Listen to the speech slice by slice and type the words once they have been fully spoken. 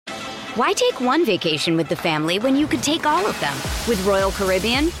Why take one vacation with the family when you could take all of them? With Royal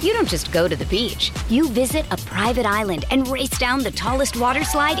Caribbean, you don't just go to the beach. You visit a private island and race down the tallest water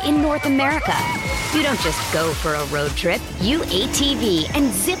slide in North America. You don't just go for a road trip. You ATV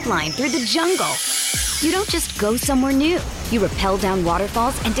and zip line through the jungle. You don't just go somewhere new. You rappel down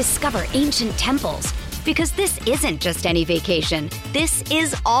waterfalls and discover ancient temples. Because this isn't just any vacation. This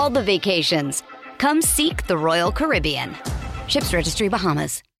is all the vacations. Come seek the Royal Caribbean. Ships Registry,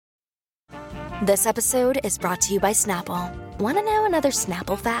 Bahamas. This episode is brought to you by Snapple. Want to know another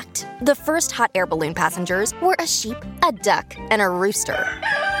Snapple fact? The first hot air balloon passengers were a sheep, a duck, and a rooster.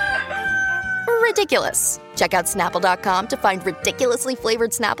 Ridiculous. Check out Snapple.com to find ridiculously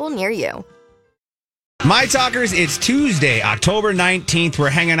flavored Snapple near you. My Talkers, it's Tuesday, October 19th. We're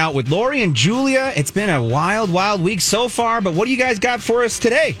hanging out with Lori and Julia. It's been a wild, wild week so far, but what do you guys got for us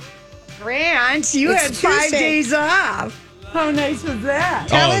today? Grant, you had 5 days off. How nice was that?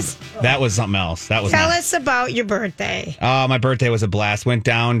 Tell us. That was something else. Tell us about your birthday. My birthday was a blast. Went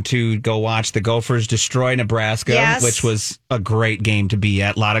down to go watch the Gophers destroy Nebraska, which was a great game to be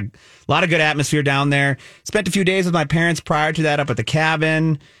at. A lot of good atmosphere down there. Spent a few days with my parents prior to that up at the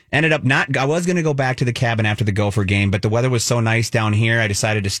cabin. Ended up I was going to go back to the cabin after the Gopher game, but the weather was so nice down here, I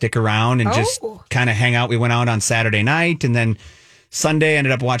decided to stick around and just kind of hang out. We went out on Saturday night, and then Sunday, I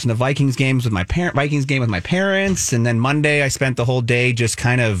ended up watching the Vikings game with my parents. And then Monday, I spent the whole day just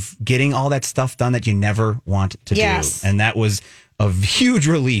kind of getting all that stuff done that you never want to do. And that was a huge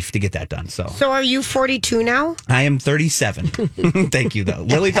relief to get that done. So are you 42 now? I am 37. Thank you, though.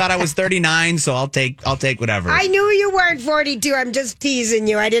 Lily thought I was 39, so I'll take whatever. I knew you weren't 42. I'm just teasing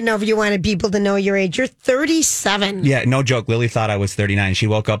you. I didn't know if you wanted people to know your age. You're 37. Yeah, no joke. Lily thought I was 39. She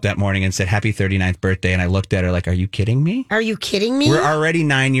woke up that morning and said, "Happy 39th birthday." And I looked at her like, "Are you kidding me? Are you kidding me? We're already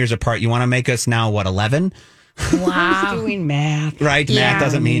 9 years apart. You want to make us now, 11? Wow. Doing math. Right? Yeah. Math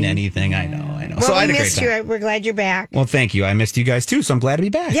doesn't mean anything. I know. Well, so I had we a great missed time. you. We're glad you're back. Well, thank you. I missed you guys too, so I'm glad to be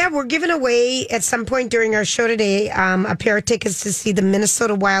back. Yeah, we're giving away at some point during our show today a pair of tickets to see the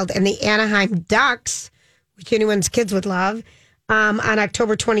Minnesota Wild and the Anaheim Ducks, which anyone's kids would love, on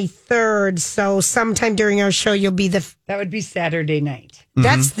October 23rd. So sometime during our show, you'll be that would be Saturday night.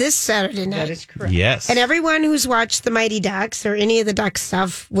 That's this Saturday night. That is correct. Yes. And everyone who's watched the Mighty Ducks or any of the Duck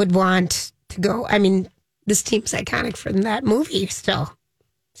stuff would want to go. I mean, this team's iconic from that movie still.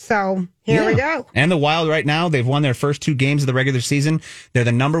 So here we go. And the Wild right now, they've won their first 2 games of the regular season. They're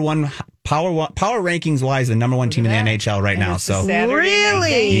the number one power rankings wise, the number one team in the NHL right now. So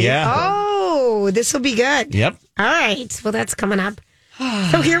really, yeah. Oh, this will be good. Yep. All right. Well, that's coming up.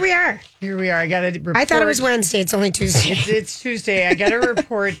 So here we are. I got a report. I thought it was Wednesday. It's only Tuesday. It's Tuesday. I got a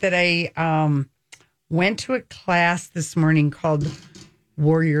report that I went to a class this morning called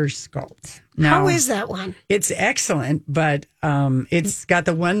Warrior Sculpt. Now, how is that one? It's excellent, but it's got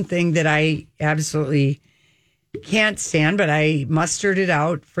the one thing that I absolutely can't stand, but I mustered it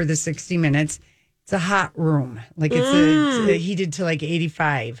out for the 60 minutes. It's a hot room. Like it's heated to like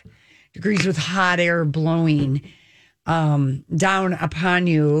 85 degrees with hot air blowing down upon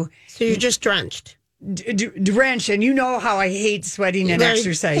you. So you're just drenched. Drenched, and you know how I hate sweating and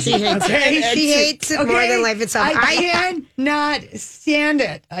exercising. She hates it more than life itself. I cannot stand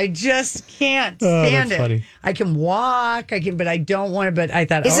it. I just can't stand it. Funny. I can walk, but I don't want to. But I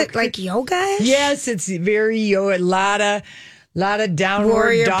thought, is it like yoga? Yes, it's very yoga. A lot of downward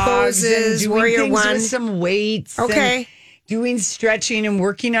warrior dogs poses, and doing warrior things one with some weights. Okay, and doing stretching and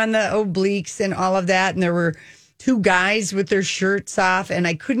working on the obliques and all of that. And there were 2 guys with their shirts off, and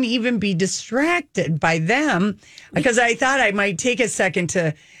I couldn't even be distracted by them because I thought I might take a second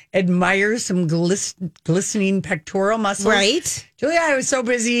to admire some glistening pectoral muscles. Right. Julia, I was so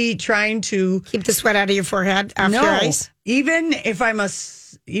busy trying to keep the sweat out of your forehead, off your eyes. Even if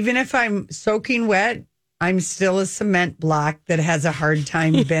I'm soaking wet, I'm still a cement block that has a hard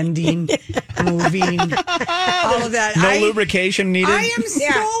time bending, moving, all of that. No lubrication needed. I am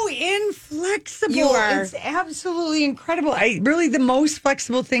so inflexible. You are. It's absolutely incredible. The most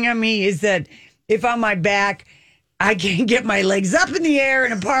flexible thing on me is that if on my back, I can get my legs up in the air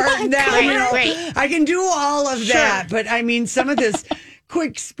and apart and down. Right. I can do all of that. But I mean, some of this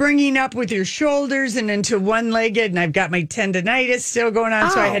quick springing up with your shoulders and into one-legged, and I've got my tendonitis still going on,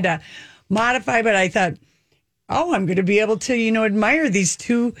 so I had to modify. But I thought, I'm going to be able to, admire these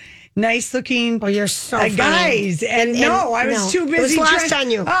 2 nice-looking you're so guys. And I was too busy. It was lost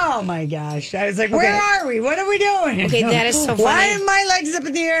on you. Oh, my gosh. I was like, where are we? What are we doing? Okay, that is so funny. Why are my legs up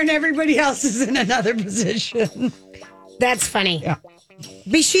in the air and everybody else is in another position? That's funny. Yeah.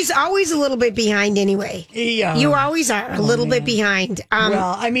 She's always a little bit behind anyway. Yeah. You always are a little bit behind.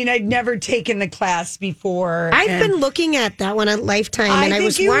 Well, I mean, I'd never taken the class before. I've been looking at that one at Lifetime, and I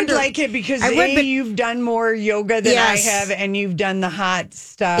was you wondering. would like it because you've done more yoga than I have, and you've done the hot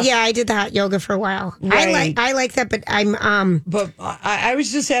stuff. Yeah, I did the hot yoga for a while. Right. I like that, but I'm But I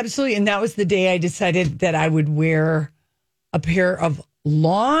was just absolutely, and that was the day I decided that I would wear a pair of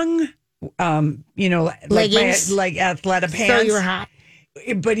long, leggings, like athletic pants. So you were hot.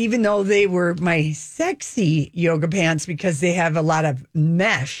 But even though they were my sexy yoga pants because they have a lot of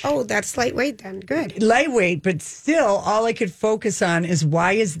mesh. Oh, that's lightweight then. Good. Lightweight, but still all I could focus on is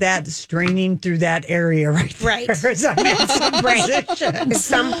why is that straining through that area right there? Right. As I'm in some position. At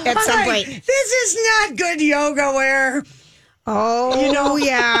some point. This is not good yoga wear. Oh,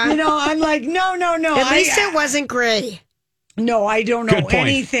 yeah. I'm like, no. At least it wasn't gray. No, I don't know Good point.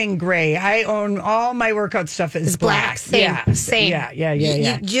 anything gray. I own all my workout stuff is black. Same. Yeah, Same. Yeah.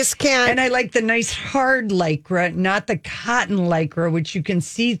 You just can't. And I like the nice hard lycra, not the cotton lycra, which you can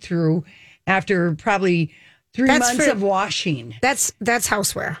see through after probably 3 months of washing. That's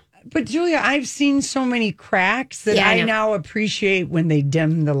housewear. But Julia, I've seen so many cracks that I now appreciate when they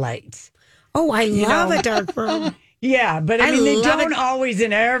dim the lights. Oh, I love a dark room. Yeah, but I mean, they don't always,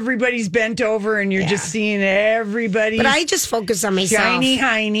 and everybody's bent over, and you're just seeing everybody. But I just focus on myself. Shiny,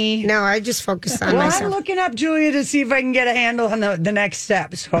 hiney. No, I just focus on Well, myself. I'm looking up, Julia, to see if I can get a handle on the next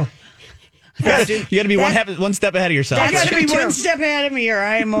step. So You got to be one step ahead of yourself. I got to be true. one step ahead of me, or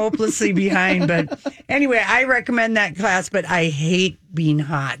I am hopelessly behind. But anyway, I recommend that class, but I hate being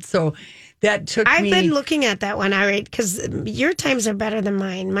hot. So that took I've been looking at that one, all right, because your times are better than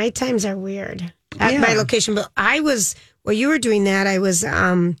mine. My times are weird at my location. But while you were doing that, I was...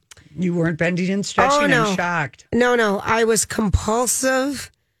 You weren't bending and stretching? no. I'm shocked. No. I was compulsively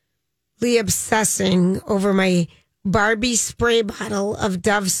obsessing over my Barbie spray bottle of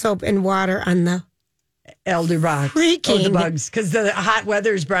Dove soap and water on the Elderbugs. freaking the bugs, because the hot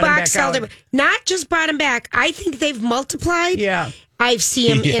weather's brought them back out. Not just brought them back. I think they've multiplied. Yeah. I see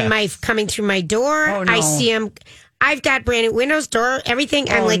them in my coming through my door. Oh, no. I see them. I've got brand new windows, door, everything.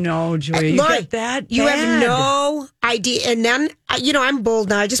 I'm like, no, Julia, you Lori, got that you bad. have no idea. And then, I'm bold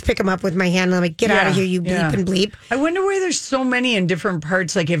now. I just pick them up with my hand. And I'm like, get out of here, you bleep and bleep. I wonder why there's so many in different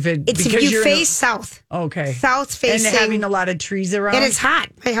parts. Like if It's because you you're face south. Okay. South facing. And having a lot of trees around. And it's hot.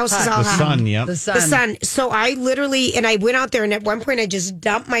 My house is all The hot. sun, yep. The sun. The sun. So I literally, and I went out there, and at one point I just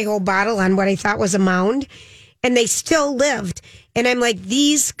dumped my whole bottle on what I thought was a mound, and they still lived. And I'm like,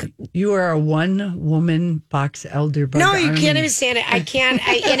 these. You are a one-woman box elderbug. No, you army. can't even stand it. I can't.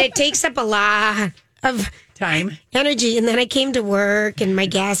 And it takes up a lot of Time. energy. And then I came to work, and my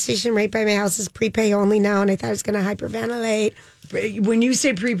gas station right by my house is prepay only now, and I thought I was going to hyperventilate. When you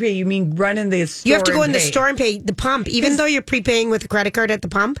say prepay, you mean run in the store. You have to go in the pay. store and pay the pump, even though you're prepaying with a credit card at the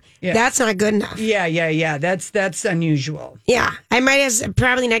pump. Yeah. That's not good enough. Yeah. That's unusual. Yeah, I might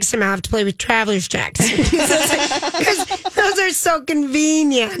probably next time I'll have to play with traveler's checks because those are so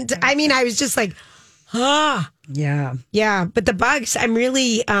convenient. I mean, I was just like, Yeah. yeah. But the bugs, I'm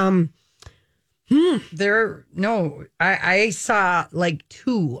really, I saw like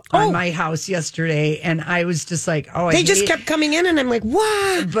 2 on my house yesterday, and I was just like, they just kept coming in, and I'm like,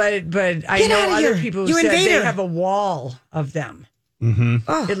 what? But I Get know out of other here. people You who said invader. they have a wall of them.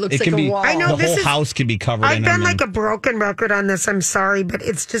 Oh, It looks It like can a be. wall. I know the this whole is- house can be covered I've in been them. like a broken record on this. I'm sorry, but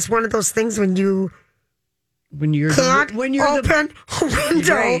it's just one of those things when you when you're can't when you're open a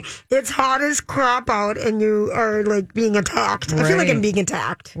window. Right. It's hot as crap out, and you are like being attacked. I feel like Right. I'm being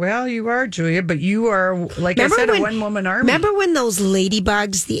attacked. Well, you are, Julia, but you are, like I said, a one-woman army. Remember when those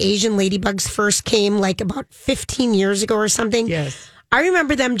ladybugs, the Asian ladybugs, first came like about 15 years ago or something? Yes. I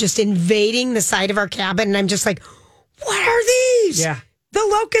remember them just invading the side of our cabin, and I'm just like, what are these? Yeah. The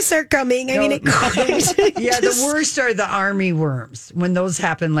locusts are coming. I mean, Yeah, the worst are the army worms when those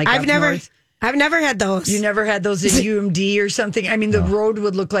happen. Like I've up never north. had those. You never had those in UMD or something? I mean, the road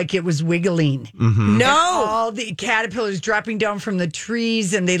would look like it was wiggling. No. All the caterpillars dropping down from the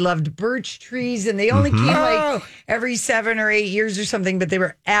trees, and they loved birch trees, and they only came like every 7 or 8 years or something, but they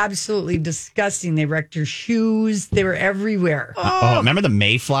were absolutely disgusting. They wrecked your shoes. They were everywhere. Oh, remember the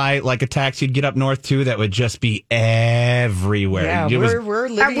mayfly attacks you'd get up north too? That would just be everywhere. Yeah, It was- we're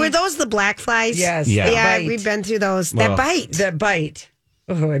living. Were those the black flies? Yes. Yeah. Yeah, Bite. we've been through those. That bite. That bite.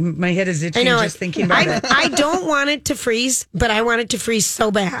 Oh, my head is itching I know. just thinking about it. I don't want it to freeze, but I want it to freeze so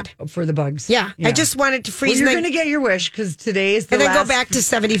bad. For the bugs. Yeah. I just want it to Well, freeze. you're and going to get your wish because today is the and then last. go back to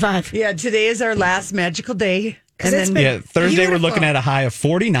 75. Yeah, today is our last magical day. And it's then been- Yeah, Thursday we're Beautiful. looking at a high of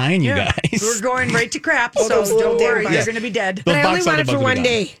 49, you guys. we're going right to crap. So those don't damn worry, bugs. you're going to be dead. But Those I only box want it elder for bugs will be one gone.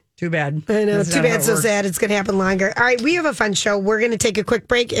 day. Too bad. I know. That's Too not how bad. it So works. sad. It's going to happen longer. All right. We have a fun show. We're going to take a quick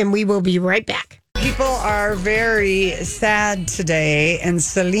break and we will be right back. People are very sad today, and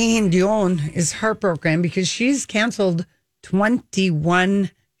Celine Dion is heartbroken because she's canceled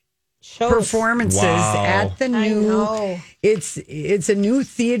 21 performances at the new. It's a new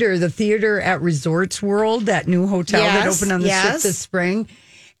theater, the theater at Resorts World, that new hotel that opened on the strip this spring,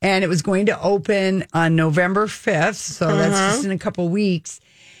 and it was going to open on November 5th, so that's just in a couple weeks.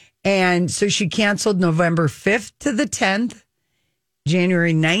 And so she canceled November 5th to the 10th.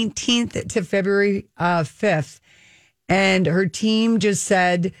 January 19th to February 5th. And her team just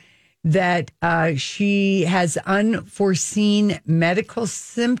said that she has unforeseen medical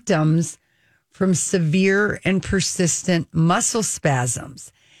symptoms from severe and persistent muscle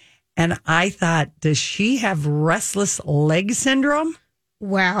spasms. And I thought, does she have restless leg syndrome?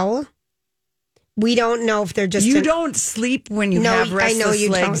 Well, we don't know if they're just... You don't sleep when you have restless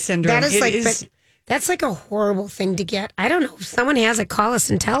leg syndrome. That is that's like a horrible thing to get. I don't know. If someone has it, call us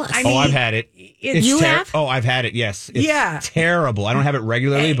and tell us. I've had it. You have? Oh, I've had it, yes. It's terrible. I don't have it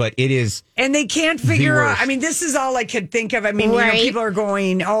regularly, but it is. And they can't figure out. I mean, this is all I could think of. I mean, people are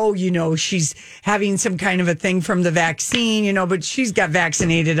going, she's having some kind of a thing from the vaccine, but she's got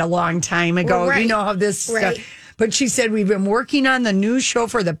vaccinated a long time ago. Right. You know how this stuff. But she said, we've been working on the new show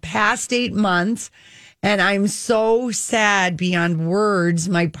for the past 8 months. And I'm so sad beyond words.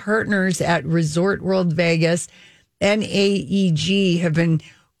 My partners at Resort World Vegas and AEG have been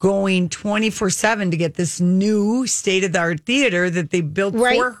going 24/7 to get this new state-of-the-art theater that they built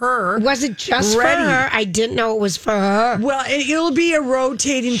for her. Was it just for her? I didn't know it was for her. Well, it'll be a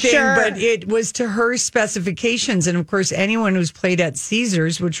rotating thing, but it was to her specifications. And, of course, anyone who's played at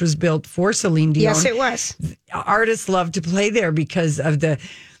Caesars, which was built for Celine Dion. Yes, it was. Artists love to play there because of the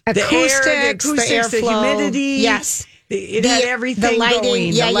acoustics, the airflow, humidity. Yes. It had everything the lighting,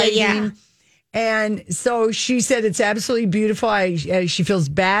 going. Yeah, the lighting. yeah. And so she said it's absolutely beautiful. She feels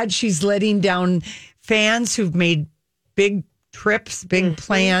bad. She's letting down fans who've made big trips, big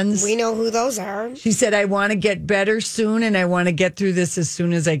plans. We know who those are. She said, I want to get better soon, and I want to get through this as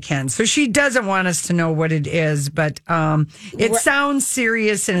soon as I can. So she doesn't want us to know what it is, but it sounds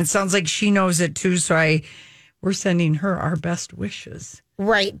serious, and it sounds like she knows it too. So we're sending her our best wishes.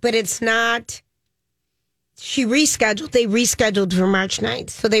 Right, but it's not. She rescheduled. They rescheduled for March 9th.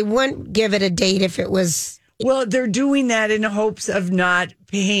 So they wouldn't give it a date if it was. Well, they're doing that in hopes of not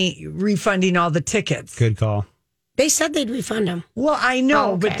refunding all the tickets. Good call. They said they'd refund them. Well, I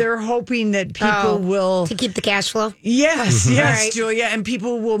know, but they're hoping that people will. To keep the cash flow? Yes, Right. Julia. And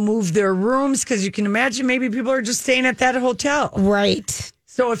people will move their rooms because you can imagine maybe people are just staying at that hotel. Right.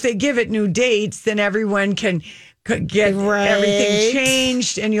 So if they give it new dates, then everyone can get everything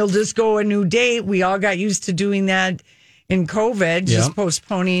changed and you'll just go a new date. We all got used to doing that in COVID, just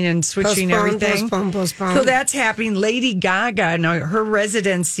postponing and switching everything. Postpone. So that's happening. Lady Gaga, now her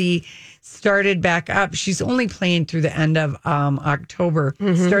residency started back up. She's only playing through the end of October.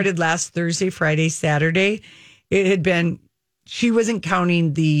 Started last Thursday, Friday, Saturday. It had been, she wasn't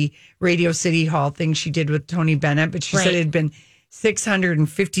counting the Radio City Hall thing she did with Tony Bennett, but she said it had been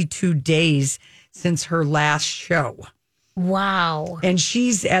 652 days since her last show. Wow. And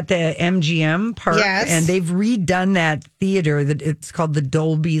she's at the MGM Park, and they've redone that theater. It's called the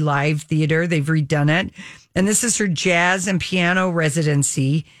Dolby Live Theater. They've redone it. And this is her jazz and piano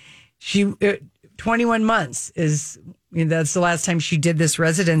residency. She 21 months is, that's the last time she did this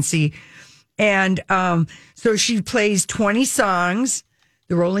residency. And so she plays 20 songs.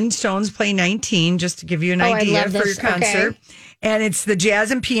 The Rolling Stones play 19, just to give you an idea for your concert. Okay. And it's the jazz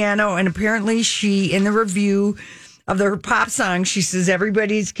and piano. And apparently she, in the review of her pop song, she says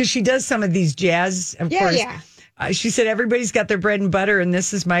everybody's, because she does some of these jazz, of course. She said everybody's got their bread and butter, and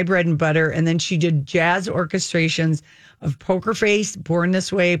this is my bread and butter. And then she did jazz orchestrations of Poker Face, Born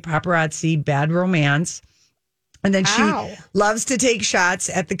This Way, Paparazzi, Bad Romance. And then she loves to take shots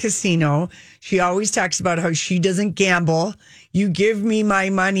at the casino. She always talks about how she doesn't gamble. You give me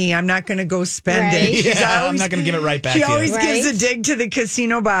my money, I'm not going to go spend it. I'm not going to give it right back to you. She always gives a dig to the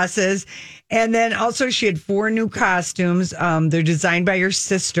casino bosses. And then also she had 4 new costumes. They're designed by her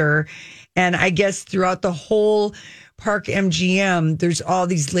sister. And I guess throughout the whole Park MGM, there's all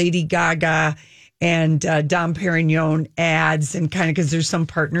these Lady Gaga and Dom Perignon ads, and kind of because there's some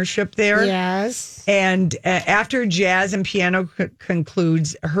partnership there. Yes. And after jazz and piano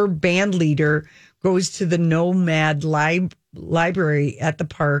concludes, her band leader goes to the Nomad Library at the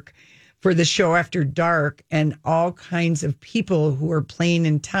park for the show after dark, and all kinds of people who are playing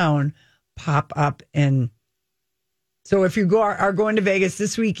in town pop up. And so if you are going to Vegas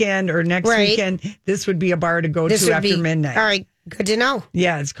this weekend or next weekend, this would be a bar to go to after midnight. All right. Good to know.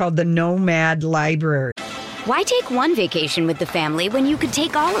 Yeah, it's called the Nomad Library. Why take one vacation with the family when you could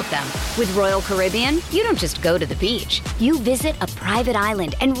take all of them? With Royal Caribbean, you don't just go to the beach. You visit a private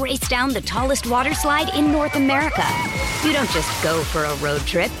island and race down the tallest water slide in North America. You don't just go for a road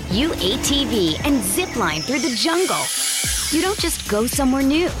trip. You ATV and zip line through the jungle. You don't just go somewhere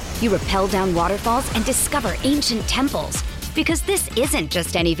new. You rappel down waterfalls and discover ancient temples. Because this isn't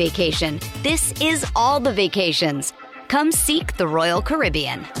just any vacation. This is all the vacations. Come seek the Royal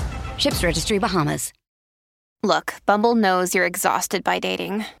Caribbean. Ships Registry, Bahamas. Look, Bumble knows you're exhausted by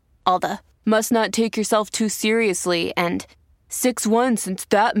dating. All the must not take yourself too seriously and 6'1" since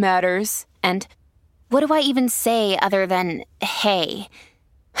that matters. And what do I even say other than hey?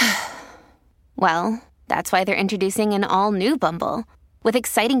 Well, that's why they're introducing an all-new Bumble with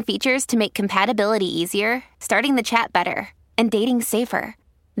exciting features to make compatibility easier, starting the chat better, and dating safer.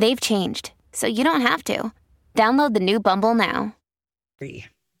 They've changed, so you don't have to. Download the new Bumble now.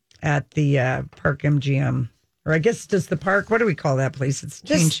 At the Park MGM. Or I guess does the park, what do we call that place? It's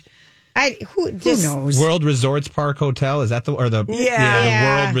changed. Who knows? World Resorts Park Hotel, is that the the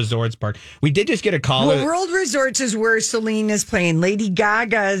World Resorts Park? We did just get a call. Well, World Resorts is where Celine is playing. Lady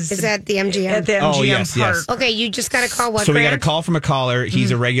Gaga's is at the MGM. At the MGM Park. Yes. Okay, you just got a call. What? So we Grant? got a call from a caller.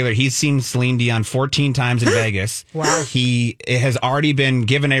 He's a regular. He's seen Celine Dion 14 times in Vegas. Wow. He has already been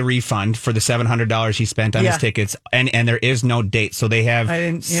given a refund for the $700 he spent on his tickets, and there is no date. So they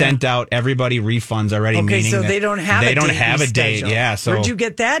have sent out everybody refunds already. Okay, meaning so that they don't have a date. Yeah. So where'd you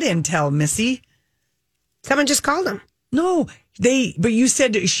get that intel, Missy? Someone just called him. No, but you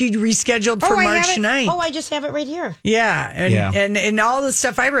said she rescheduled for March 9th. Oh, I just have it right here. Yeah, and all the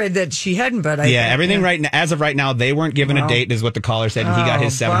stuff I read that she hadn't, but everything right now, as of right now, they weren't given a date, is what the caller said, and he got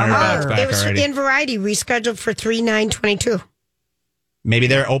his $700 back it was already. in Variety, rescheduled for 3/9/22. Maybe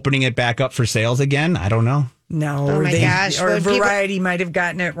they're opening it back up for sales again. I don't know. No, oh my gosh. Or Variety might have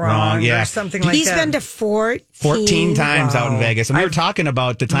gotten it wrong or something like that. He's been to 14 times out in Vegas. And we were talking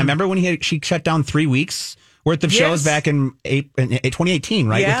about the time. Remember when she shut down 3 weeks worth of shows back in 2018,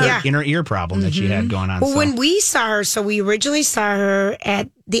 right? Yeah. With the inner ear problem that she had going on. Well, when we saw her, so we originally saw her at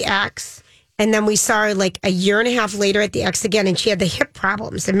the X, and then we saw her like a year and a half later at the X again, and she had the hip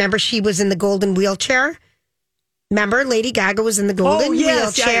problems. Remember, she was in the golden wheelchair? Remember, Lady Gaga was in the golden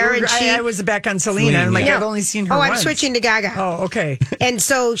wheelchair, and I was back on Selena. I'm like, I've only seen her. I'm switching to Gaga. Oh, okay. And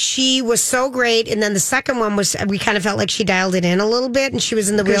so she was so great, and then the second one was we kind of felt like she dialed it in a little bit, and she was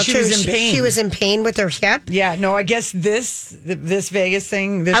in the wheelchair. She was in pain. She was in pain with her hip. Yeah, no, I guess this Vegas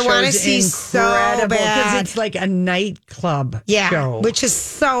thing, this I want to show see is so incredible because bad. it's like a nightclub show, which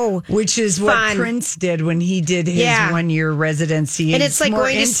is what fun. Prince did when he did his 1 year residency, and it's like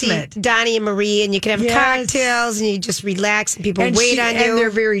going intimate. to see Donnie and Marie, and you can have cocktails, and you just relax. And people wait on you. And they're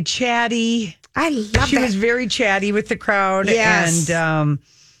very chatty. I love that. She was very chatty with the crowd. Yes. And,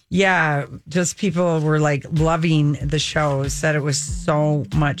 just people were like loving the show, said it was so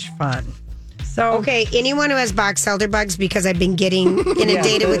much fun. So okay, anyone who has box elder bugs, because I've been getting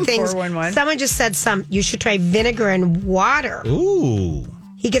inundated with things. 411. Someone just said you should try vinegar and water. Ooh.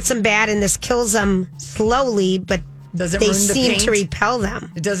 He gets them bad, and this kills them slowly, but they seem to repel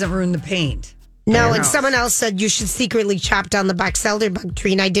them. It doesn't ruin the paint. No, and someone else said you should secretly chop down the box elder bug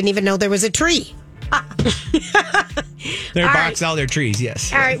tree, and I didn't even know there was a tree. They're box elder trees,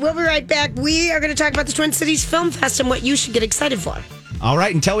 yes. All right, we'll be right back. We are going to talk about the Twin Cities Film Fest and what you should get excited for. All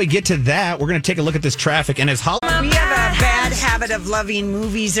right, until we get to that, we're going to take a look at this traffic. And as we have a bad habit of loving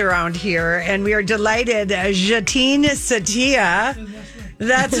movies around here, and we are delighted. Jatin Setia,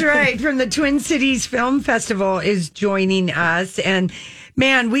 that's right, from the Twin Cities Film Festival is joining us. And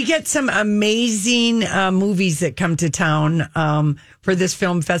man, we get some amazing movies that come to town for this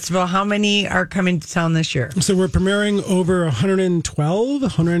film festival. How many are coming to town this year? So we're premiering over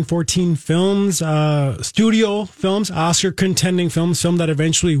 114 films, studio films, Oscar contending films, film that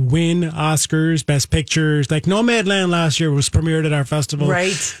eventually win Oscars, Best Pictures. Like Nomadland last year was premiered at our festival.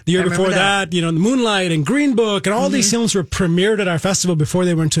 Right. The year before that, Moonlight and Green Book and all these films were premiered at our festival before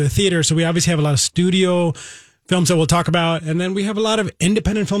they went to a theater. So we obviously have a lot of studio films that we'll talk about. And then we have a lot of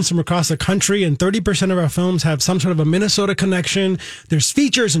independent films from across the country, and 30% of our films have some sort of a Minnesota connection. There's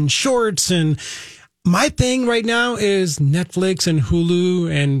features and shorts, and my thing right now is Netflix and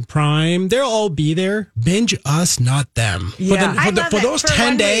Hulu and Prime. They'll all be there. Binge us, not them. Yeah. For those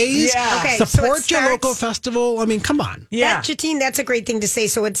 10 days, Okay, support your local festival. I mean, come on. Yeah. Jatin, that's a great thing to say.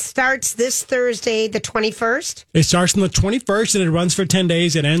 So it starts this Thursday, the 21st. It starts on the 21st and it runs for 10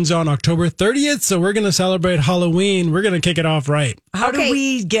 days. It ends on October 30th. So we're going to celebrate Halloween. We're going to kick it off right. How do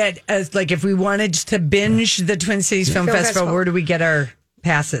we get, if we wanted to binge the Twin Cities Film Festival, where do we get our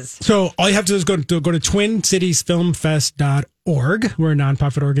passes? So all you have to do is go to twincitiesfilmfest.org. minnesotafilmfest.org. We're a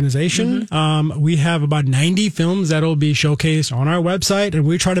nonprofit organization. We have about 90 films that'll be showcased on our website, and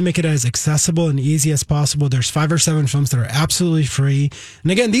we try to make it as accessible and easy as possible. There's 5 or 7 films that are absolutely free.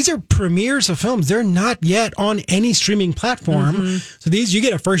 And again, these are premieres of films. They're not yet on any streaming platform. So these, you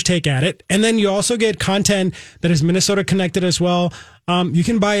get a first take at it. And then you also get content that is Minnesota connected as well. You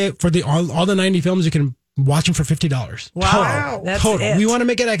can buy it for all the 90 films. You can watch them for $50. Wow. Total. We want to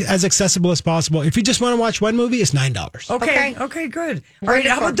make it as accessible as possible. If you just want to watch one movie, it's $9. Okay, good. All right,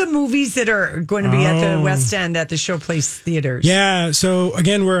 how about the movies that are going to be at the West End at the Showplace Theaters? Yeah, so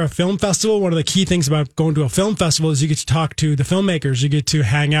again, we're a film festival. One of the key things about going to a film festival is you get to talk to the filmmakers. You get to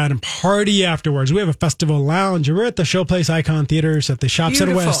hang out and party afterwards. We have a festival lounge. We're at the Showplace Icon Theaters at the Shops at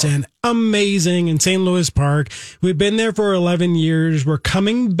West End. Amazing, in St. Louis Park. We've been there for 11 years. We're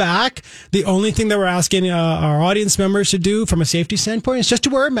coming back. The only thing that we're asking our audience members to do from a safety standpoint is just to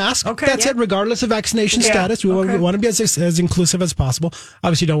wear a mask. That's it, regardless of vaccination status. We want to be as inclusive as possible.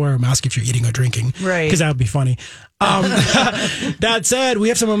 Obviously, don't wear a mask if you're eating or drinking, right? Because that would be funny. That said, we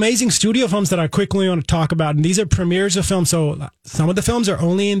have some amazing studio films that I quickly want to talk about, and these are premieres of films. So some of the films are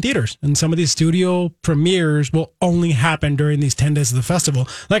only in theaters, and some of these studio premieres will only happen during these 10 days of the festival.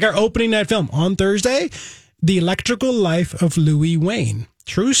 Like our opening night film on Thursday, The Electrical Life of Louis Wayne.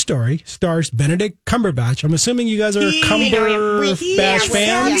 True story, stars Benedict Cumberbatch. I'm assuming you guys are Cumberbatch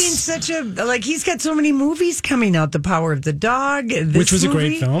fans. He's got so many movies coming out. The Power of the Dog, which was a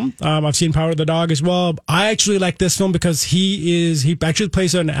great film. I've seen Power of the Dog as well. I actually like this film because he actually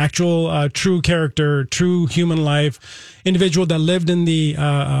plays an actual true character, true human life individual that lived in the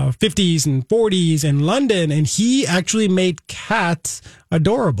 50s and 40s in London, and he actually made cats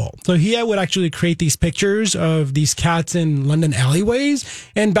adorable. So he would actually create these pictures of these cats in London alleyways.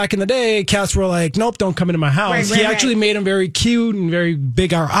 And back in the day, cats were like, nope, don't come into my house. He actually made them very cute and very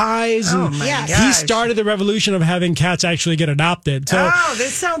big our eyes. Oh, my gosh. He started the revolution of having cats actually get adopted. So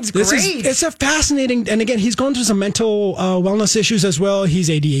this sounds great. It's a fascinating, and again, he's going through some mental wellness issues as well. He's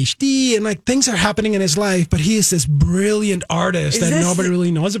ADHD and things are happening in his life, but he is this brilliant artist that nobody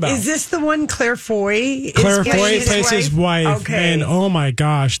really knows about. Is this the one Claire Foy? Claire Foy plays his wife. Okay. And oh my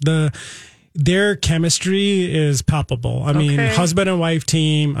gosh, their chemistry is palpable. I mean, husband and wife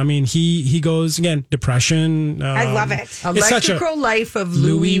team. I mean, he goes, again, depression. I love it. Electrical Life of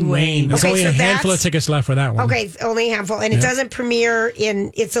Louis Wayne. There's only a handful of tickets left for that one. Okay, only a handful. And it doesn't premiere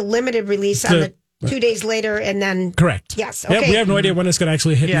it's a limited release on the 2 days later, and then... Correct. Yes, okay. Yep, we have no idea when it's going to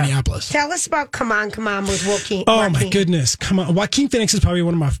actually hit Minneapolis. Tell us about Come On with Joaquin. Oh, my goodness. Come on. Joaquin Phoenix is probably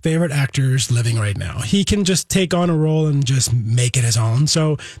one of my favorite actors living right now. He can just take on a role and just make it his own.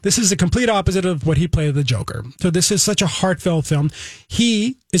 So this is the complete opposite of what he played the Joker. So this is such a heartfelt film.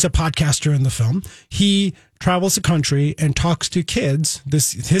 He is a podcaster in the film. He travels the country and talks to kids.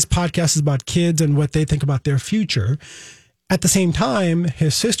 His podcast is about kids and what they think about their future. At the same time,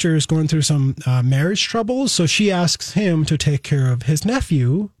 his sister is going through some marriage troubles, so she asks him to take care of his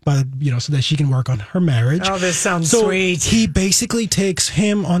nephew, so that she can work on her marriage. Oh, this sounds sweet. He basically takes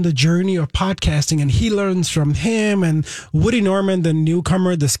him on the journey of podcasting, and he learns from him. And Woody Norman, the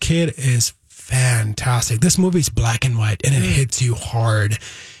newcomer, this kid is fantastic. This movie's black and white, and it hits you hard.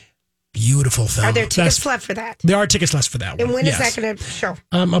 Beautiful film. Are there tickets left for that? There are tickets left for that one. And when is that going to show?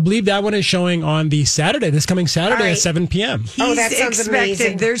 I believe that one is showing on this coming Saturday at 7 p.m. That sounds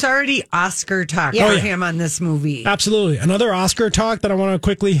amazing. There's already Oscar talk for him on this movie. Absolutely. Another Oscar talk that I want to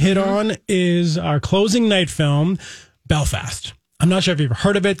quickly hit on is our closing night film, Belfast. I'm not sure if you've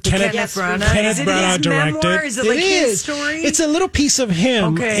heard of it. Kenneth Branagh directed. Memoir? Is it his story? It's a little piece of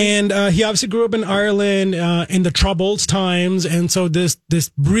him. Okay. And he obviously grew up in Ireland in the Troubles times. And so this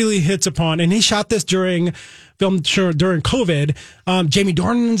really hits upon, and he shot this during COVID. Jamie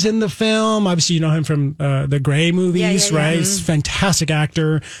Dornan's in the film. Obviously, you know him from the Grey movies, right? He's a fantastic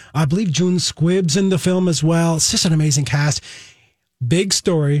actor. I believe June Squibb's in the film as well. It's just an amazing cast. Big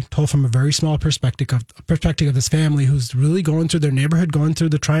story told from a very small perspective of this family who's really going through their neighborhood, going through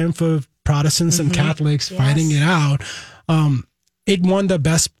the triumph of Protestants and Catholics, fighting it out. It won the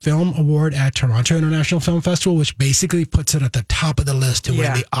Best Film Award at Toronto International Film Festival, which basically puts it at the top of the list to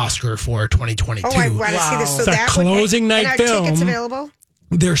win the Oscar for 2022. Oh, I want to see this. So that closing night film. Are tickets available?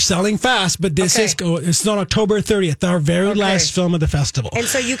 They're selling fast, but it's on October 30th, our very last film of the festival. And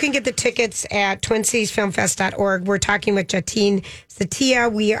so you can get the tickets at TwinCitiesFilmFest.org. We're talking with Jatin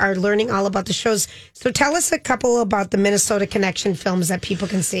Setia. We are learning all about the shows. So tell us a couple about the Minnesota Connection films that people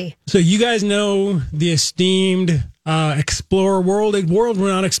can see. So you guys know the esteemed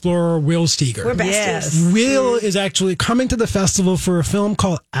world-renowned explorer Will Steger. We're besties. Yes. Will is actually coming to the festival for a film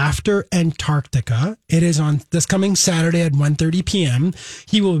called After Antarctica. It is on this coming Saturday at 1:30 p.m.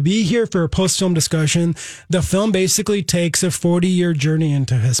 He will be here for a post-film discussion. The film basically takes a 40-year journey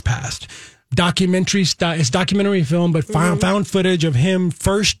into his past. It's documentary film, but found footage of him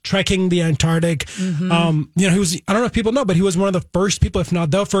first trekking the Antarctic. He was, I don't know if people know, but he was one of the first people, if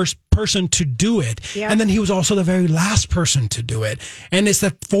not the first person to do it. Yeah. And then he was also the very last person to do it. And it's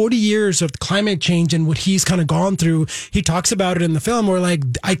the 40 years of climate change and what he's kind of gone through. He talks about it in the film where like,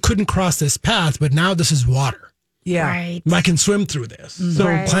 I couldn't cross this path, but now this is water. Yeah. Right. I can swim through this. So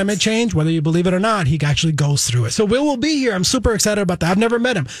climate change, whether you believe it or not, he actually goes through it. So Will be here. I'm super excited about that. I've never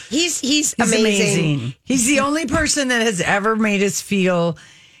met him. He's amazing. He's the only person that has ever made us feel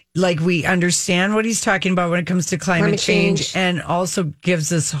like we understand what he's talking about when it comes to climate change and also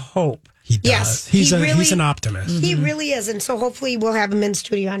gives us hope. He does. Yes, he's an optimist. He really is. And so hopefully we'll have him in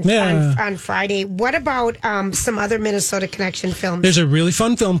studio on Friday. What about some other Minnesota Connection films? There's a really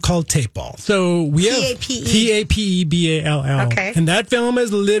fun film called Tape Ball. So we have Tapeball. Okay. And that film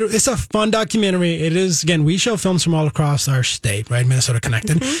is it's a fun documentary. It is, again, we show films from all across our state, right? Minnesota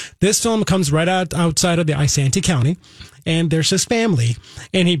Connected. This film comes right outside of the Isanti County. And there's this family,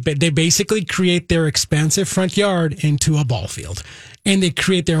 and they basically create their expansive front yard into a ball field. And they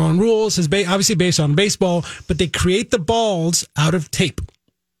create their own rules. It's obviously based on baseball, but they create the balls out of tape.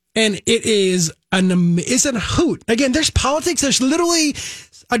 And it is it's a hoot. Again, there's politics. There's literally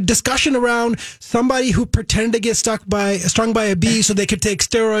a discussion around somebody who pretended to get stung by a bee so they could take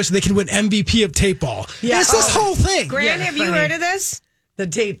steroids so they can win MVP of tape ball. Yeah. It's this whole thing. Grant, have you heard of this? The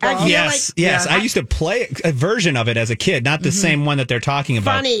tape ball. Yes. I used to play a version of it as a kid, not the same one that they're talking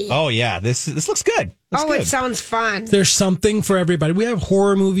about. Funny. Oh yeah, this looks good. It sounds fun. There's something for everybody. We have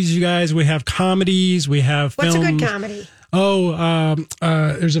horror movies, you guys. We have comedies. We have films. What's a good comedy?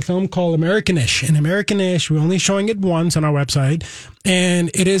 There's a film called American-ish. And American-ish, we're only showing it once on our website. And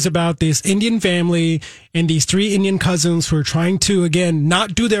it is about this Indian family and these three Indian cousins who are trying to, again,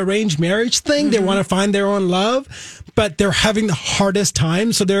 not do the arranged marriage thing. They want to find their own love, but they're having the hardest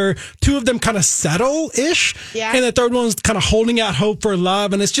time. So two of them kind of settle-ish. Yeah. And the third one's kind of holding out hope for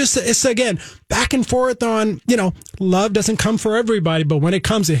love. And it's again, back and forth on, love doesn't come for everybody, but when it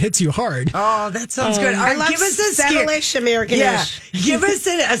comes, it hits you hard. Oh, that sounds good. I love give us a settle-ish, American-ish. Yeah, give us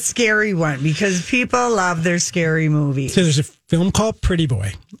a scary one because people love their scary movies. So there's a film called Pretty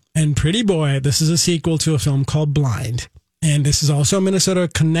Boy. And Pretty Boy, this is a sequel to a film called Blind. And this is also a Minnesota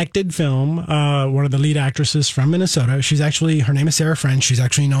connected film. One of the lead actresses from Minnesota. Her name is Sarah French. She's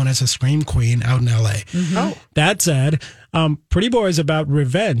actually known as a Scream Queen out in LA. Mm-hmm. Oh. That said, Pretty Boy is about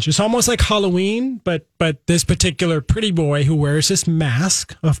revenge. It's almost like Halloween, but this particular Pretty Boy who wears this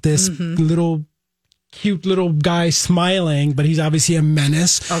mask of this cute little guy smiling, but he's obviously a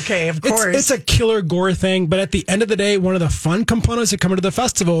menace. Okay, of course. It's a killer gore thing, but at the end of the day, one of the fun components that come to the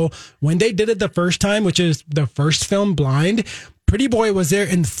festival, when they did it the first time, which is the first film, Blind, Pretty Boy was there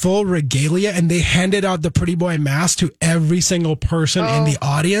in full regalia, and they handed out the Pretty Boy mask to every single person in the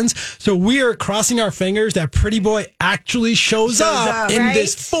audience. So we are crossing our fingers that Pretty Boy actually shows up in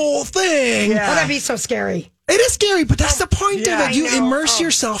this full thing. Yeah. Oh, that'd be so scary. It is scary, but that's the point of it. You immerse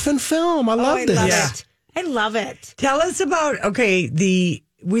yourself in film. I love this. I love it. Tell us about,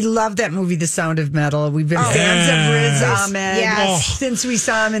 we love that movie, The Sound of Metal. We've been fans of Riz Ahmed since we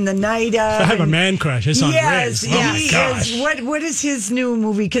saw him in The Night Of. I have a man crush. It's on Riz. Oh my gosh. What is his new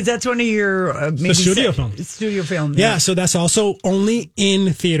movie? Because that's one of your studio films. Studio film. Yeah, so that's also only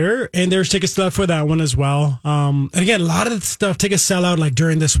in theater, and there's tickets left for that one as well. And again, a lot of the stuff tickets sell out like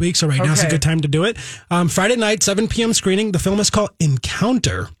during this week, so right now is a good time to do it. Friday night, 7 p.m. screening. The film is called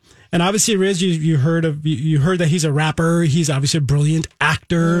Encounter. And obviously, Riz, you heard that he's a rapper. He's obviously a brilliant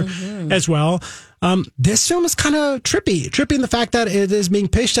actor as well. This film is kind of trippy in the fact that it is being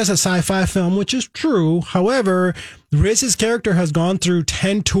pitched as a sci-fi film, which is true. However, Riz's character has gone through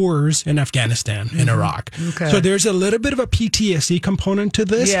 10 tours in Afghanistan and Iraq. Okay. So there's a little bit of a PTSD component to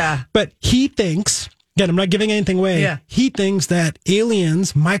this. Yeah. But he thinks, again, I'm not giving anything away. Yeah. He thinks that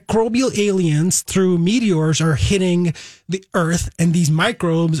aliens, microbial aliens through meteors are hitting the Earth, and these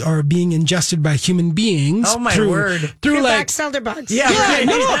microbes are being ingested by human beings. Oh my word! Through like bugs. Yeah.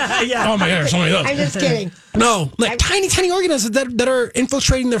 Oh my God! So many of those. I'm just kidding. No, like tiny organisms that are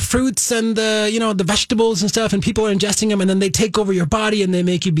infiltrating the fruits and the vegetables and stuff, and people are ingesting them, and then they take over your body and they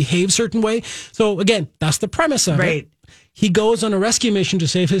make you behave a certain way. So again, that's the premise of it. He goes on a rescue mission to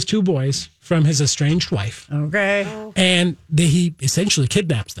save his two boys from his estranged wife. Okay. And he essentially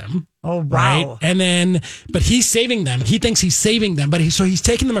kidnaps them. Oh, wow. Right? And but he's saving them. He thinks he's saving them, but he's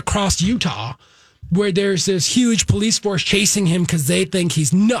taking them across Utah. where there's this huge police force chasing him because they think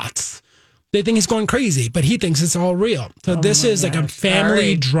he's nuts. They think he's going crazy, but he thinks it's all real. So this is like a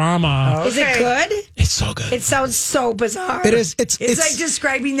family drama. Okay. Is it good? It's so good. It sounds so bizarre. It is. It's like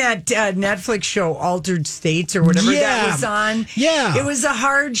describing that Netflix show, Altered States, or whatever that was on. Yeah. It was a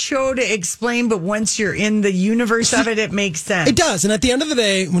hard show to explain, but once you're in the universe of it, it makes sense. It does. And at the end of the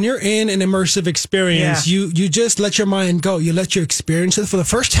day, when you're in an immersive experience, you just let your mind go. You let your experience it. For the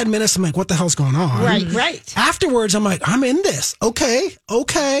first 10 minutes, I'm like, what the hell's going on? Right. Afterwards, I'm like, I'm in this. Okay.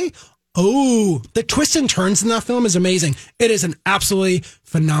 Oh, the twists and turns in that film is amazing. It is an absolutely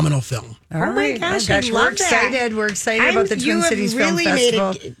phenomenal film. Oh my gosh, we're excited. We're excited about the Twin Cities Film Festival. You really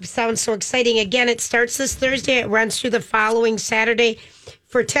made it sound so exciting. Again, it starts this Thursday. It runs through the following Saturday.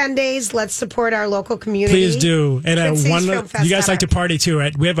 For 10 days, let's support our local community. Please do. And you guys like to party too,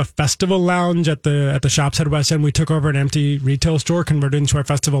 right? We have a festival lounge at the Shops at West End. We took over an empty retail store, converted into our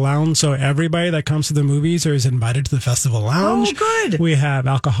festival lounge. So everybody that comes to the movies is invited to the festival lounge. Oh, good. We have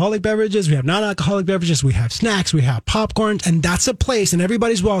alcoholic beverages. We have non-alcoholic beverages. We have snacks. We have popcorn. And that's a place, and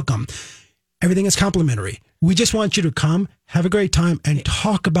everybody's welcome. Everything is complimentary. We just want you to come, have a great time, and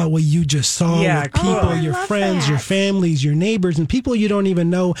talk about what you just saw with people, your friends, your families, your neighbors, and people you don't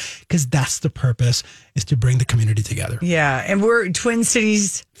even know, because that's the purpose, is to bring the community together. Yeah, and we're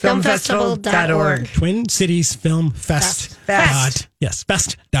TwinCitiesFilmFestival.org. Twin Cities Film Fest.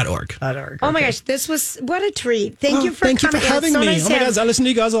 Fest.org. Oh my gosh, this was, what a treat. Thank you for coming. Thank you for having me. Nice oh my gosh, I listen to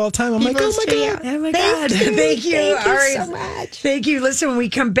you guys all the time. I'm like, oh my God. Oh my God. Thank you. Thank you so much. Thank you. Listen, when we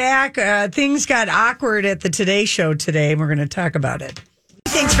come back, things got awkward at the Today Show today, and we're going to talk about it.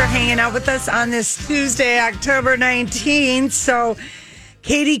 Thanks for hanging out with us on this Tuesday, October 19th. So,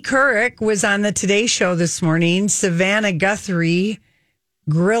 Katie Couric was on the Today Show this morning. Savannah Guthrie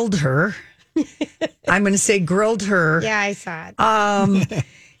grilled her. I'm going to say grilled her. Yeah, I saw it.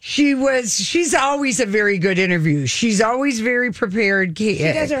 She's always a very good interview. She's always very prepared. She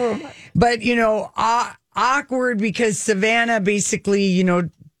does her homework. But, awkward because Savannah basically,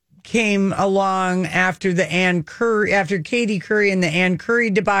 came along after Katie Couric and the Ann Curry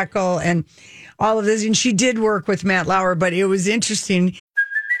debacle and all of this. And she did work with Matt Lauer, but it was interesting.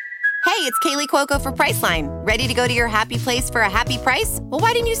 Hey, it's Kaylee Cuoco for Priceline. Ready to go to your happy place for a happy price? Well,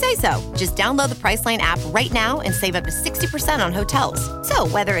 why didn't you say so? Just download the Priceline app right now and save up to 60% on hotels. So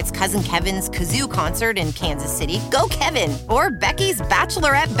whether it's Cousin Kevin's Kazoo Concert in Kansas City, go Kevin, or Becky's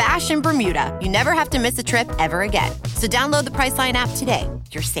Bachelorette Bash in Bermuda, you never have to miss a trip ever again. So download the Priceline app today.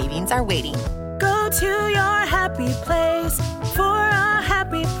 Your savings are waiting. Go to your happy place for a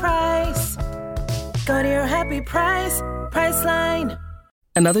happy price. Go to your happy price, Priceline.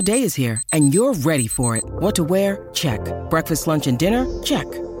 Another day is here, and you're ready for it. What to wear? Check. Breakfast, lunch, and dinner? Check.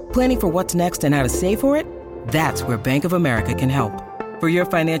 Planning for what's next and how to save for it? That's where Bank of America can help. For your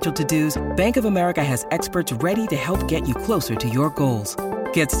financial to-dos, Bank of America has experts ready to help get you closer to your goals.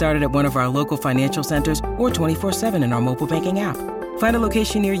 Get started at one of our local financial centers or 24/7 in our mobile banking app. Find a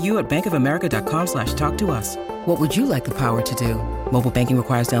location near you at bankofamerica.com/talktous. What would you like the power to do? Mobile banking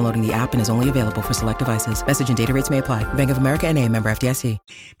requires downloading the app and is only available for select devices. Message and data rates may apply. Bank of America NA, member FDIC.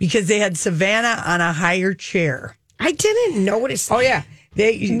 Because they had Savannah on a higher chair. I didn't notice that. Oh, yeah.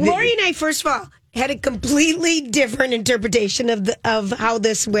 Lori and I, first of all, had a completely different interpretation of how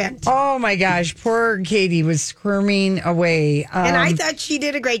this went. Oh my gosh, poor Katie was squirming away. And I thought she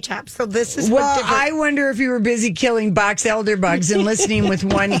did a great job. So this is I wonder if you were busy killing box elder bugs and listening with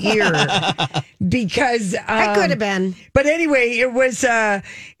one ear, because I could have been. But anyway, it was an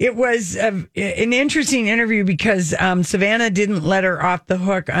interesting interview because Savannah didn't let her off the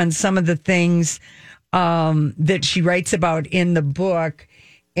hook on some of the things that she writes about in the book.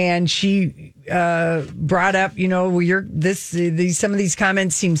 And she brought up, some of these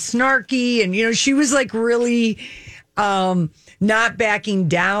comments seem snarky, and she was like really not backing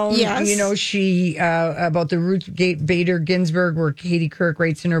down. Yes. She about the Ruth Bader Ginsburg, where Katie Couric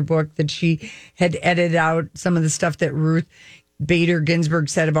writes in her book that she had edited out some of the stuff that Ruth Bader Ginsburg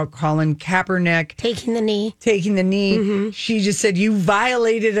said about Colin Kaepernick taking the knee. Mm-hmm. She just said, you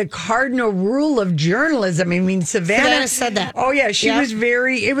violated a cardinal rule of journalism. I mean, Savannah said that. Oh, yeah. She was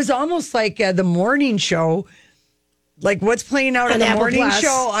it was almost like the morning show. Like what's playing out on the morning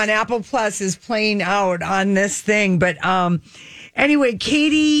show on Apple Plus is playing out on this thing. But anyway,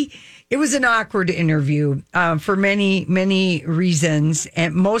 Katie, it was an awkward interview for many, many reasons.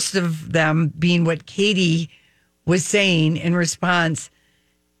 And most of them being what Katie was saying in response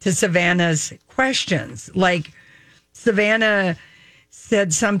to Savannah's questions. Like Savannah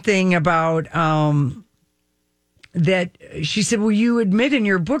said something about that she said, well, you admit in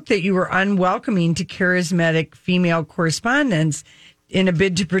your book that you were unwelcoming to charismatic female correspondents. in a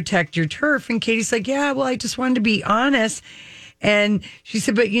bid to protect your turf. And Katie's like, yeah, well, I just wanted to be honest. And she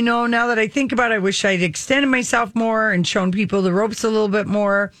said, but now that I think about it, I wish I'd extended myself more and shown people the ropes a little bit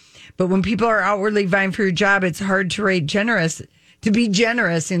more. But when people are outwardly vying for your job, it's hard to be generous.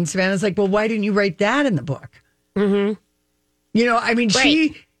 And Savannah's like, well, why didn't you write that in the book? Mm-hmm.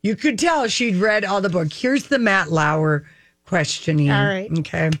 You could tell she'd read all the book. Here's the Matt Lauer questioning. All right.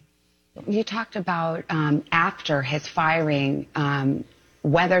 Okay. You talked about after his firing,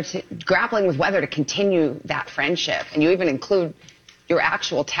 grappling with whether to continue that friendship, and you even include your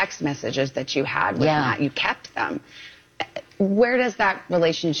actual text messages that you had with Matt. You kept them. Where does that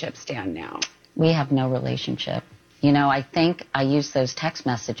relationship stand now? We have no relationship. I think I used those text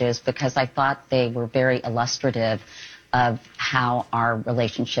messages because I thought they were very illustrative of how our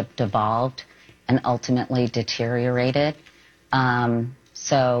relationship devolved and ultimately deteriorated.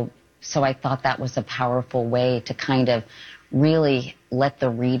 So I thought that was a powerful way to kind of really let the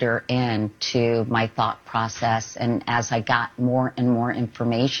reader into my thought process. And as I got more and more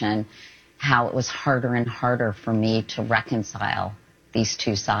information, how it was harder and harder for me to reconcile these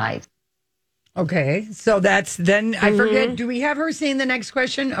two sides. Okay, so that's then, I forget, do we have her saying the next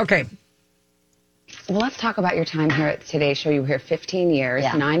question? Okay. Well, let's talk about your time here at Today Show. You were here 15 years.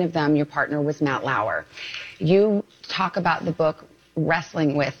 Yeah. 9 of them, your partner was Matt Lauer. You talk about the book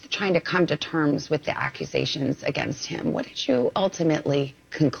wrestling with, trying to come to terms with the accusations against him. What did you ultimately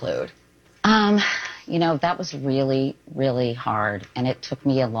conclude? That was really, really hard. And it took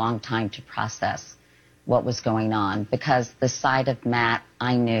me a long time to process what was going on because the side of Matt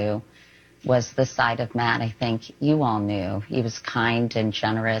I knew was the side of Matt I think you all knew. He was kind and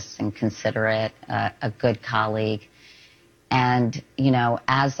generous and considerate, a good colleague. And,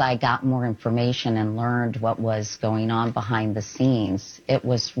 as I got more information and learned what was going on behind the scenes, it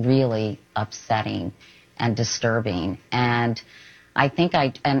was really upsetting and disturbing. And I think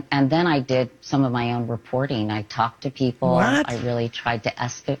and then I did some of my own reporting. I talked to people. What? I really tried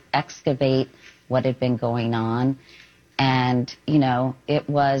to excavate what had been going on. And,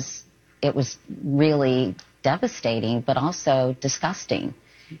 it was really devastating, but also disgusting.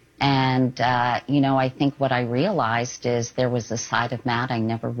 And, I think what I realized is there was a side of Matt I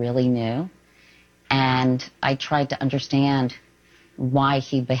never really knew. And I tried to understand why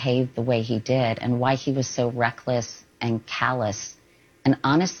he behaved the way he did and why he was so reckless and callous and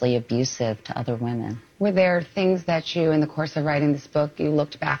honestly abusive to other women. Were there things that you, in the course of writing this book, you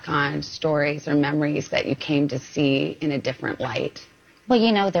looked back on, stories or memories that you came to see in a different light?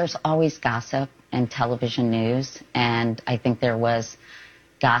 Well, there's always gossip in television news, and I think there was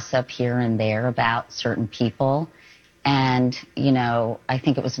gossip here and there about certain people. And, I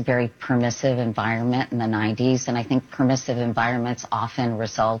think it was a very permissive environment in the 90s, and I think permissive environments often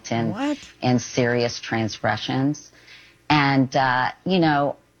result in serious transgressions. And,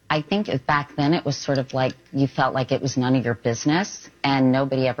 I think back then it was sort of like you felt like it was none of your business, and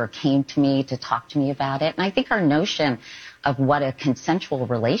nobody ever came to me to talk to me about it. And I think our notion of what a consensual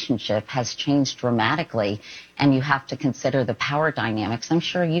relationship has changed dramatically, and you have to consider the power dynamics. I'm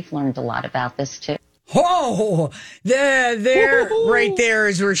sure you've learned a lot about this too. Oh, there, right there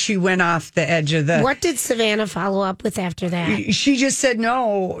is where she went off the edge of the. What did Savannah follow up with after that? She just said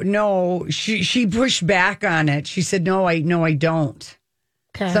no. She pushed back on it. She said no, I don't.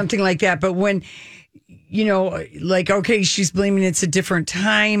 Okay. Something like that. But when, she's blaming it's a different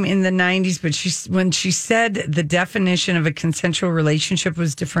time in the 90s. But when she said the definition of a consensual relationship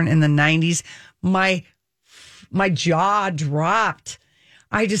was different in the 90s, my jaw dropped.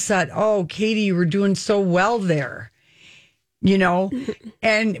 I just thought, oh, Katie, you were doing so well there,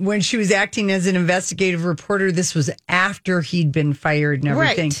 And when she was acting as an investigative reporter, this was after he'd been fired and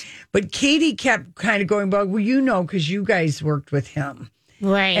everything. Right. But Katie kept kind of going, well, because you guys worked with him.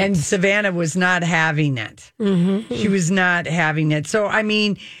 Right. And Savannah was not having it. Mm-hmm. She was not having it. So, I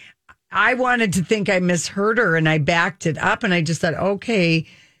wanted to think I misheard her and I backed it up and I just thought, okay,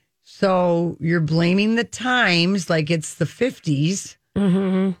 so you're blaming the times like it's the 50s,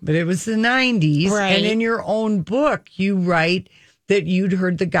 but it was the 90s. Right. And in your own book, you write that you'd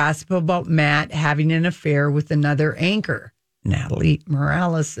heard the gossip about Matt having an affair with another anchor. Natalie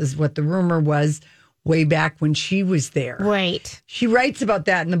Morales is what the rumor was. Way back when she was there. Right. She writes about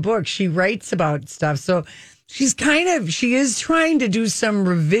that in the book. She writes about stuff. So she is trying to do some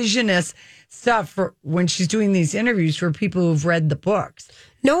revisionist stuff for when she's doing these interviews for people who've read the books.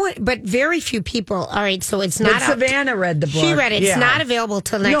 No, but very few people. All right, so it's not. But Savannah read the book. She read it. It's not available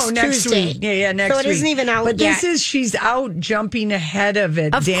till next Tuesday. Week. Yeah, next week. So it isn't even out yet. But she's out jumping ahead of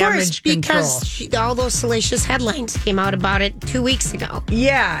it. Of damage course, control. because all those salacious headlines came out about it 2 weeks ago.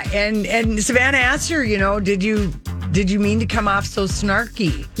 Yeah, and Savannah asked her, did you did you mean to come off so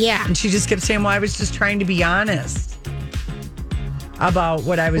snarky? Yeah. And she just kept saying, well, I was just trying to be honest about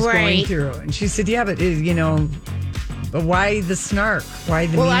what I was going through. And she said, yeah, but, but why the snark? Why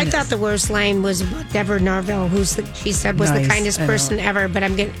the meanness? I thought the worst line was about Deborah Norville, she said was the kindest person ever. But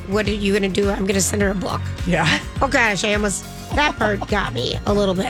what are you going to do? I'm going to send her a book. Yeah. Oh, gosh, that part got me a little bit.